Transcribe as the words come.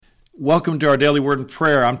Welcome to our Daily Word and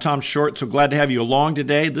Prayer. I'm Tom Short. So glad to have you along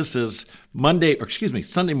today. This is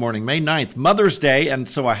Sunday morning, May 9th, Mother's Day. And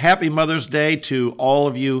so a happy Mother's Day to all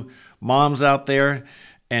of you moms out there.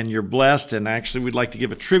 And you're blessed. And actually, we'd like to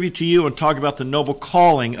give a tribute to you and talk about the noble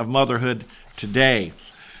calling of motherhood today.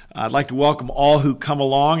 I'd like to welcome all who come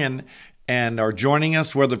along and are joining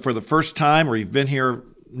us, whether for the first time or you've been here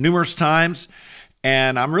numerous times.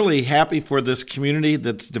 And I'm really happy for this community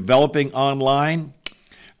that's developing online.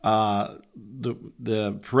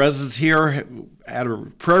 The Perez's here had a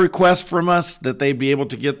prayer request from us that they'd be able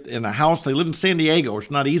to get in a house. They live in San Diego. It's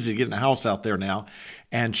not easy to get in a house out there now.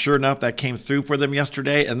 And sure enough, that came through for them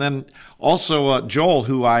yesterday. And then also Joel,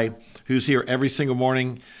 who's here every single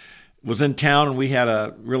morning, was in town, and we had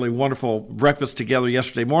a really wonderful breakfast together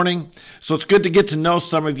yesterday morning. So it's good to get to know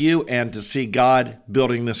some of you and to see God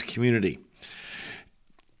building this community.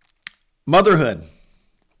 Motherhood.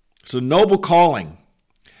 It's a noble calling.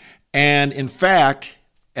 And in fact,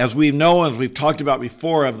 as we know, as we've talked about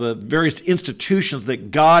before, of the various institutions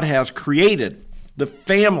that God has created, the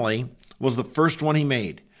family was the first one he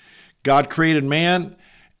made. God created man,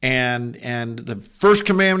 and the first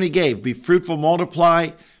commandment he gave, be fruitful,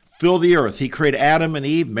 multiply, fill the earth. He created Adam and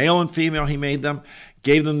Eve, male and female, he made them,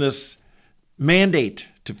 gave them this mandate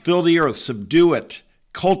to fill the earth, subdue it,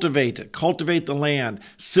 cultivate the land,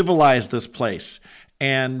 civilize this place.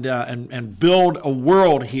 And build a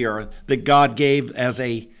world here that God gave as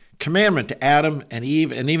a commandment to Adam and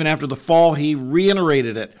Eve. And even after the fall, he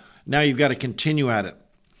reiterated it. Now you've got to continue at it.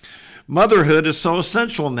 Motherhood is so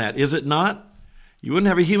essential in that, is it not? You wouldn't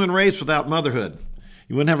have a human race without motherhood.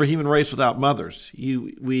 You wouldn't have a human race without mothers.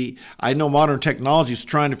 I know modern technology is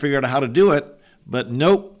trying to figure out how to do it, but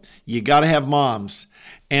nope, you got to have moms.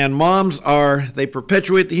 And moms they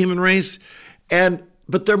perpetuate the human race,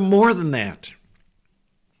 but they're more than that.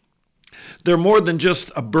 They're more than just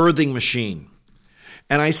a birthing machine.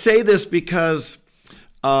 And I say this because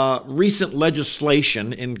recent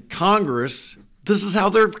legislation in Congress, this is how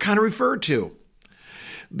they're kind of referred to.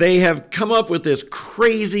 They have come up with this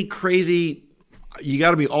crazy, you got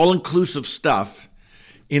to be all-inclusive stuff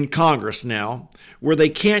in Congress now, where they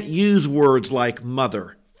can't use words like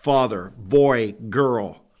mother, father, boy,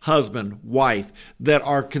 girl, husband, wife, that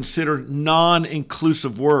are considered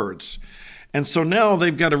non-inclusive words. And so now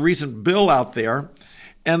they've got a recent bill out there,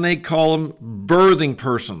 and they call them birthing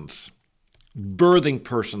persons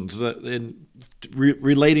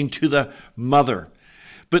relating to the mother.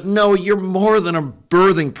 But no, you're more than a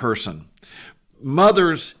birthing person.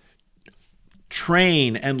 Mothers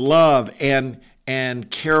train and love and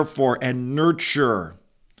care for and nurture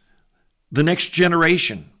the next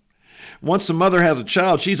generation. Once a mother has a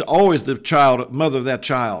child, she's always the mother of that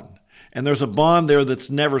child. And there's a bond there that's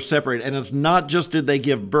never separated. And it's not just did they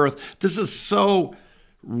give birth. This is so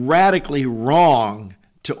radically wrong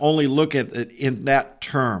to only look at it in that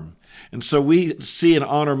term. And so we see and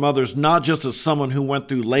honor mothers not just as someone who went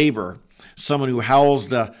through labor, someone who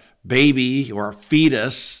housed a baby or a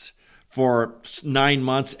fetus for 9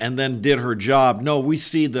 months and then did her job. No, we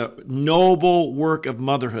see the noble work of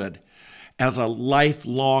motherhood as a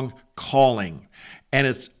lifelong calling. And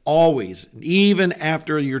it's always, even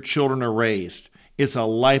after your children are raised, it's a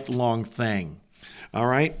lifelong thing. All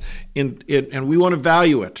right? And we want to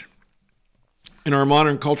value it. In our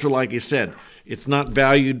modern culture, like I said, it's not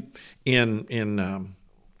valued in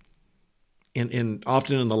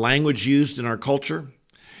often in the language used in our culture.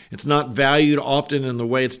 It's not valued often in the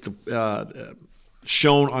way it's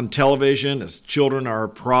shown on television as children are a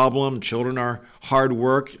problem, children are hard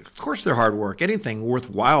work. Of course they're hard work. Anything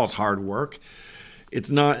worthwhile is hard work. It's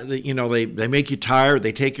not, they make you tired,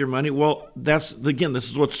 they take your money. Well, this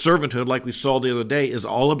is what servanthood, like we saw the other day, is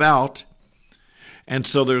all about. And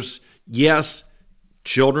so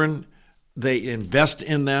children, they invest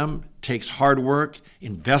in them, takes hard work.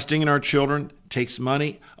 Investing in our children takes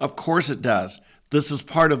money. Of course it does. This is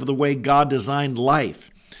part of the way God designed life,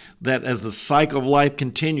 that as the cycle of life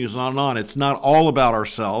continues on and on, it's not all about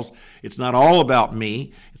ourselves. It's not all about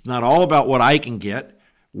me. It's not all about what I can get,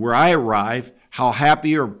 where I arrive, how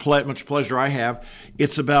happy or much pleasure I have.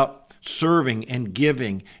 It's about serving and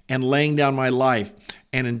giving and laying down my life.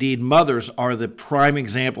 And indeed, mothers are the prime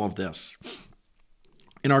example of this.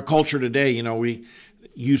 In our culture today, we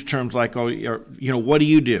use terms like, what do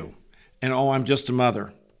you do? And, I'm just a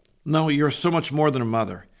mother. No, you're so much more than a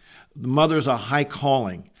mother. The mother's a high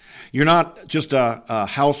calling. You're not just a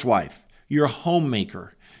housewife. You're a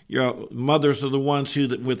homemaker. Mothers are the ones who,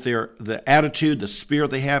 with the attitude, the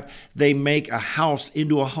spirit they have, they make a house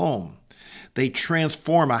into a home. They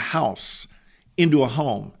transform a house into a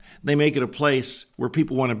home. They make it a place where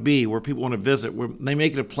people want to be, where people want to visit, where they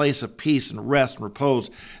make it a place of peace and rest and repose.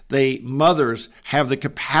 Mothers have the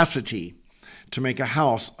capacity to make a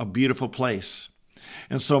house a beautiful place.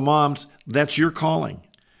 And so moms, that's your calling.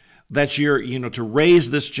 That's your, to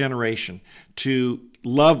raise this generation, to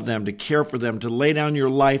love them, to care for them, to lay down your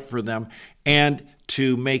life for them, and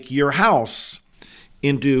to make your house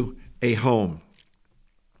into a home.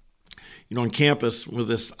 On campus, with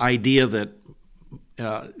this idea that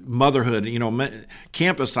motherhood,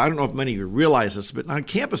 campus, I don't know if many of you realize this, but on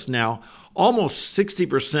campus now, almost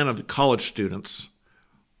 60% of the college students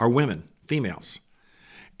are women, females.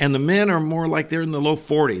 And the men are more like they're in the low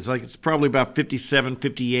 40s, like it's probably about 57,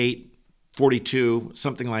 58, 42,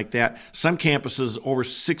 something like that. Some campuses, over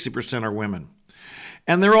 60% are women.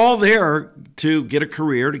 And they're all there to get a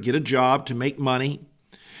career, to get a job, to make money.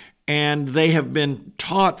 And they have been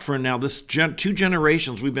taught for now, two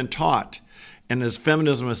generations we've been taught, and as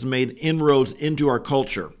feminism has made inroads into our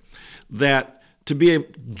culture, that to be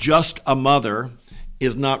just a mother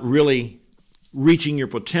is not really reaching your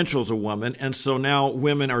potential as a woman. And so now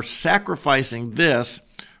women are sacrificing this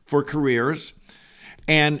for careers.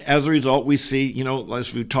 And as a result, we see,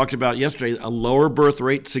 as we talked about yesterday, a lower birth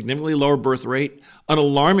rate, significantly lower birth rate, an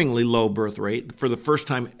alarmingly low birth rate. For the first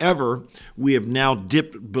time ever, we have now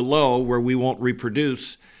dipped below where we won't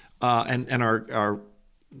reproduce, and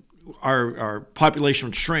our population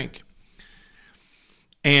would shrink.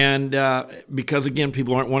 And because, again,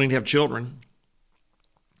 people aren't wanting to have children.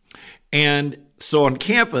 And so on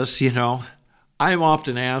campus, I'm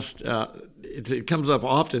often asked, it comes up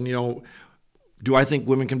often, do I think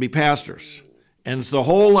women can be pastors? And it's the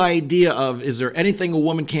whole idea of, is there anything a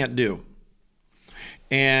woman can't do?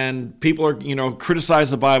 And people are, criticize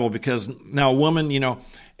the Bible because now a woman,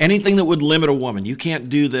 anything that would limit a woman, you can't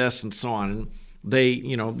do this and so on.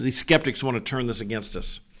 And these skeptics want to turn this against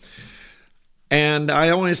us. And I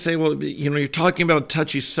always say, well, you're talking about a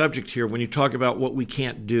touchy subject here when you talk about what we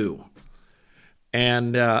can't do.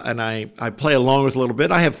 And I play along with a little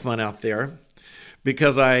bit. I have fun out there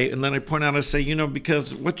because then I point out, I say,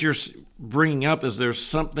 because what you're bringing up is there's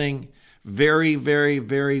something very, very,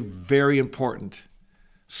 very, very important,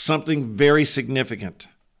 something very significant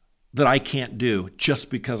that I can't do just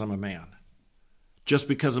because I'm a man, just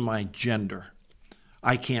because of my gender.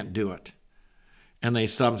 I can't do it. And they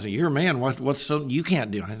stop and say, you're a man. What's something you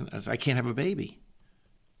can't do? I can't have a baby.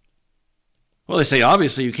 Well, they say,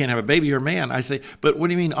 obviously you can't have a baby, you're a man. I say, but what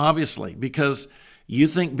do you mean obviously? Because you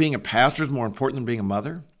think being a pastor is more important than being a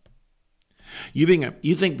mother? You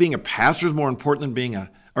think being a pastor is more important than being a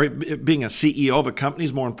CEO of a company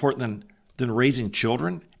is more important than raising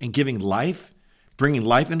children and giving life, bringing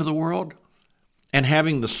life into the world, and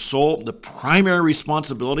having the primary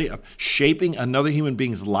responsibility of shaping another human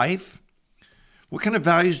being's life? What kind of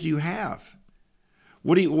values do you have?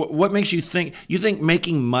 What makes you think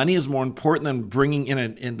making money is more important than bringing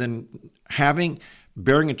in than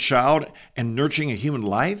bearing a child and nurturing a human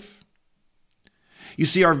life? You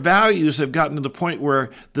see, our values have gotten to the point where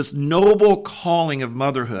this noble calling of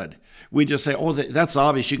motherhood, we just say, oh, that's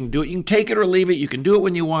obvious, you can do it. You can take it or leave it. You can do it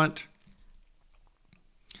when you want.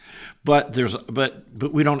 But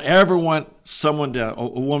we don't ever want a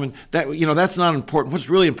woman that, that's not important. What's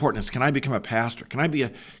really important is, can I become a pastor? Can I be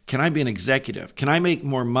an executive? Can I make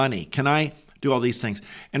more money? Can I do all these things?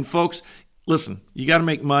 And folks, listen, you got to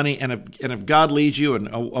make money. And if God leads you and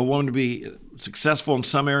a woman to be successful in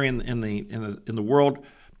some area in the world,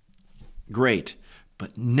 great.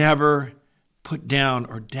 But never put down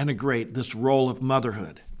or denigrate this role of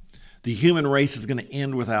motherhood. The human race is going to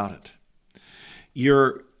end without it.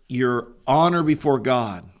 Your honor before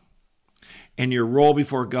God and your role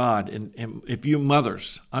before God, and if you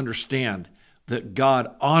mothers understand that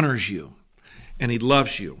God honors you and he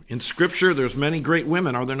loves you. In Scripture, there's many great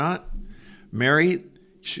women, are there not? Mary,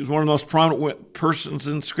 she's one of the most prominent persons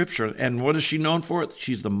in Scripture. And what is she known for?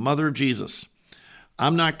 She's the mother of Jesus.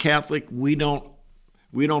 I'm not Catholic. We don't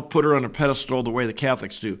put her on a pedestal the way the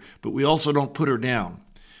Catholics do, but we also don't put her down,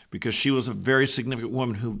 because she was a very significant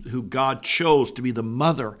woman who God chose to be the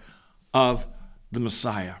mother of the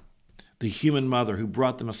Messiah, the human mother who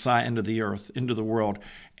brought the Messiah into the earth, into the world,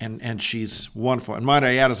 and she's wonderful. And might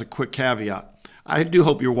I add as a quick caveat, I do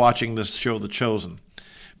hope you're watching this show, The Chosen,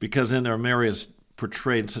 because in there Mary is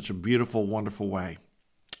portrayed in such a beautiful, wonderful way.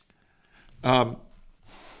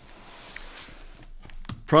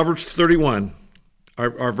 Proverbs 31,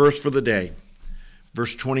 our verse for the day,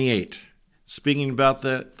 verse 28. Speaking about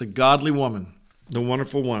the godly woman, the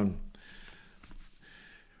wonderful one.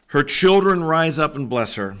 Her children rise up and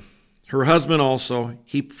bless her. Her husband also,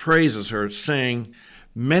 he praises her, saying,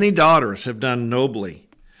 many daughters have done nobly,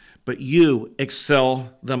 but you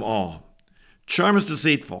excel them all. Charm is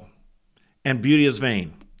deceitful, and beauty is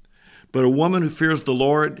vain. But a woman who fears the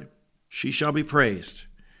Lord, she shall be praised.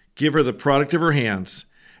 Give her the product of her hands,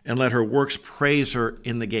 and let her works praise her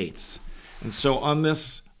in the gates. And so on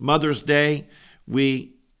this Mother's Day,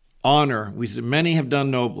 we honor. Many have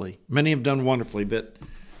done nobly. Many have done wonderfully. But,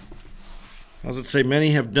 how does it say?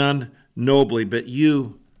 Many have done nobly. But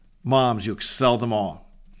you, moms, you excel them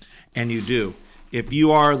all. And you do. If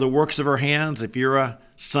you are the works of her hands, if you're a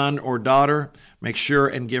son or daughter, make sure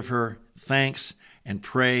and give her thanks and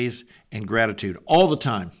praise and gratitude all the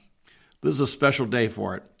time. This is a special day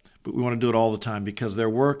for it, but we want to do it all the time because their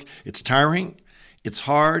work, it's tiring, it's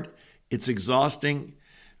hard, it's exhausting.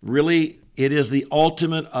 Really, it is the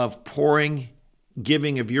ultimate of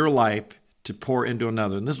giving of your life to pour into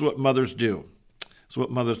another. And this is what mothers do. This is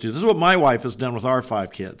what mothers do. This is what my wife has done with our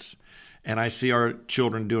 5 kids. And I see our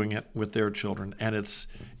children doing it with their children. And it's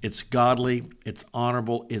godly, it's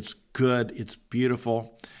honorable, it's good, it's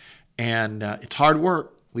beautiful. And it's hard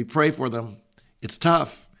work. We pray for them. It's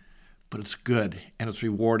tough, but it's good, and it's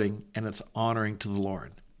rewarding, and it's honoring to the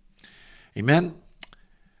Lord. Amen.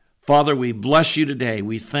 Father, we bless you today.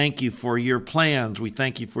 We thank you for your plans. We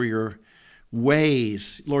thank you for your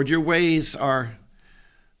ways. Lord, your ways are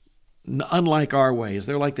unlike our ways.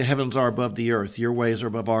 They're like the heavens are above the earth. Your ways are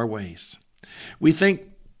above our ways. We think,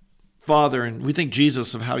 Father, and we think,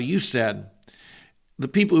 Jesus, of how you said, the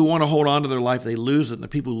people who want to hold on to their life, they lose it. And the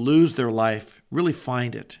people who lose their life really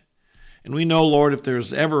find it. And we know, Lord, if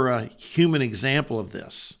there's ever a human example of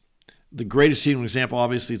this, the greatest human example,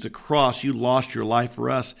 obviously, is a cross. You lost your life for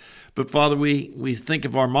us. But, Father, we think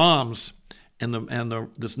of our moms and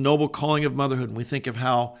this noble calling of motherhood, and we think of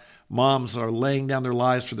how moms are laying down their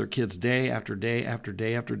lives for their kids day after day after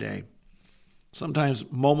day after day, sometimes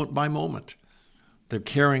moment by moment. They're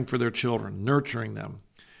caring for their children, nurturing them,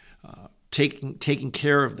 taking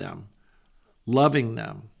care of them, loving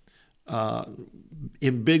them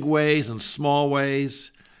in big ways and small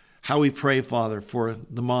ways. How we pray, Father, for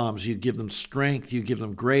the moms. You give them strength, you give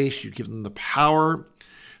them grace, you give them the power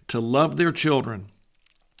to love their children.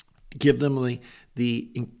 Give them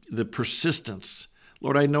the persistence.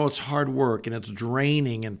 Lord, I know it's hard work and it's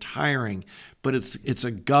draining and tiring, but it's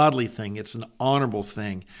a godly thing. It's an honorable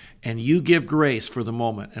thing. And you give grace for the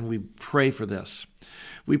moment, and we pray for this.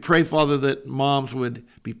 We pray, Father, that moms would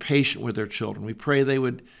be patient with their children. We pray they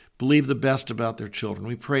would believe the best about their children.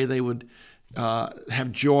 We pray they would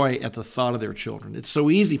have joy at the thought of their children. It's so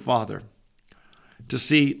easy, Father, to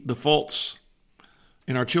see the faults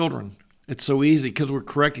in our children. It's so easy because we're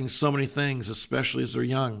correcting so many things, especially as they're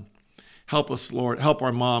young. Help us, Lord. Help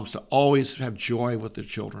our moms to always have joy with their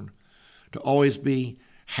children, to always be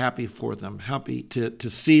happy for them, happy to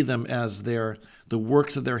see them as the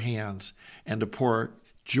works of their hands, and to pour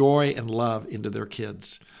joy and love into their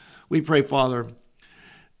kids. We pray, Father,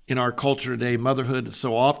 in our culture today, motherhood is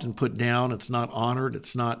so often put down. It's not honored.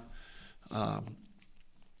 It's not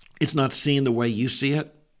seen the way you see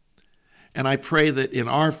it. And I pray that in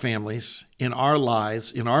our families, in our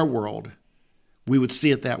lives, in our world, we would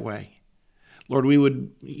see it that way. Lord,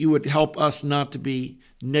 you would help us not to be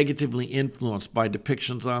negatively influenced by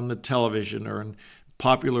depictions on the television or in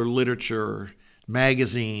popular literature or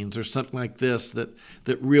magazines or something like this, that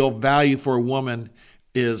real value for a woman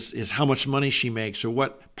is how much money she makes or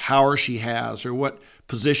what power she has or what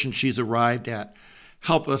position she's arrived at.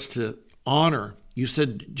 Help us to honor. You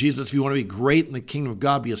said, Jesus, if you want to be great in the kingdom of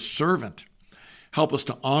God, be a servant. Help us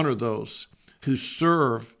to honor those who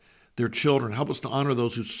serve their children. Help us to honor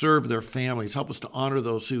those who serve their families. Help us to honor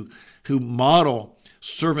those who model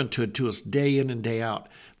servanthood to us day in and day out.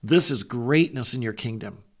 This is greatness in your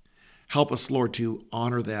kingdom. Help us, Lord, to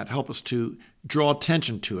honor that. Help us to draw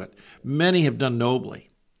attention to it. Many have done nobly.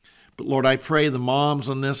 But, Lord, I pray the moms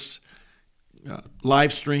on this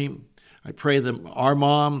live stream, I pray our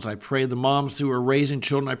moms, I pray the moms who are raising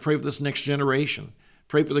children, I pray for this next generation.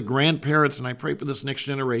 Pray for the grandparents, and I pray for this next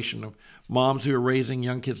generation of moms who are raising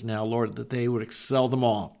young kids now, Lord, that they would excel them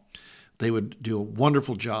all. They would do a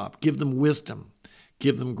wonderful job. Give them wisdom.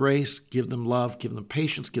 Give them grace. Give them love. Give them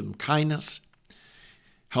patience. Give them kindness.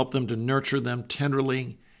 Help them to nurture them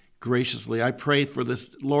tenderly, graciously. I pray for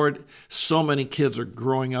this. Lord, so many kids are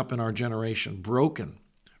growing up in our generation, broken,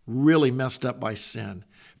 really messed up by sin,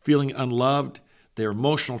 feeling unloved. Their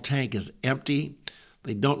emotional tank is empty.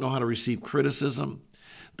 They don't know how to receive criticism.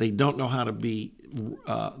 They don't know how to be.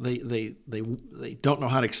 They don't know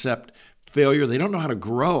how to accept failure. They don't know how to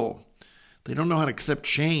grow. They don't know how to accept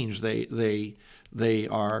change. They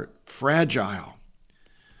are fragile.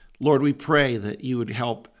 Lord, we pray that you would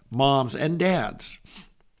help moms and dads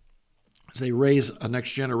as they raise a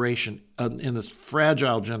next generation in this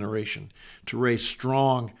fragile generation, to raise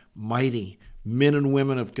strong, mighty men and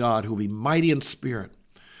women of God who will be mighty in spirit,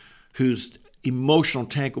 whose emotional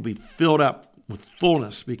tank will be filled up with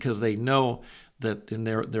fullness because they know that in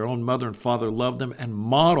their own mother and father love them and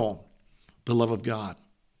model the love of God.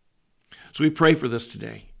 So we pray for this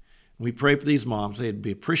today. We pray for these moms. They'd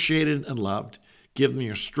be appreciated and loved. Give them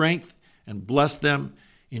your strength and bless them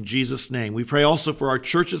in Jesus' name. We pray also for our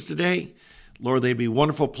churches today. Lord, they'd be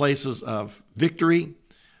wonderful places of victory,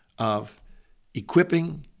 of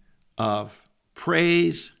equipping, of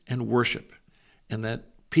praise and worship. And that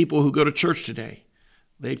people who go to church today,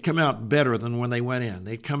 they'd come out better than when they went in.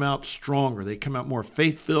 They'd come out stronger. They'd come out more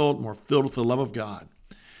faith-filled, more filled with the love of God.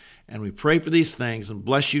 And we pray for these things and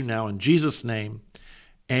bless you now in Jesus' name.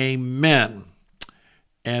 Amen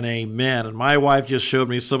and amen. And my wife just showed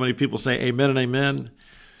me, so many people say amen and amen.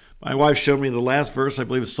 My wife showed me the last verse, I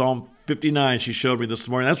believe it's Psalm 59, she showed me this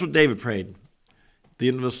morning. That's what David prayed. At the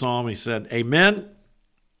end of the psalm, he said, amen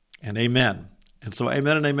and amen. And so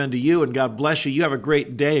amen and amen to you, and God bless you. You have a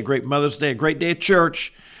great day, a great Mother's Day, a great day at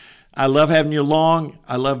church. I love having you along.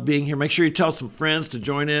 I love being here. Make sure you tell some friends to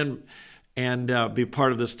join in and be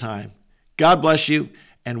part of this time. God bless you,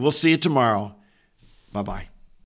 and we'll see you tomorrow. Bye-bye.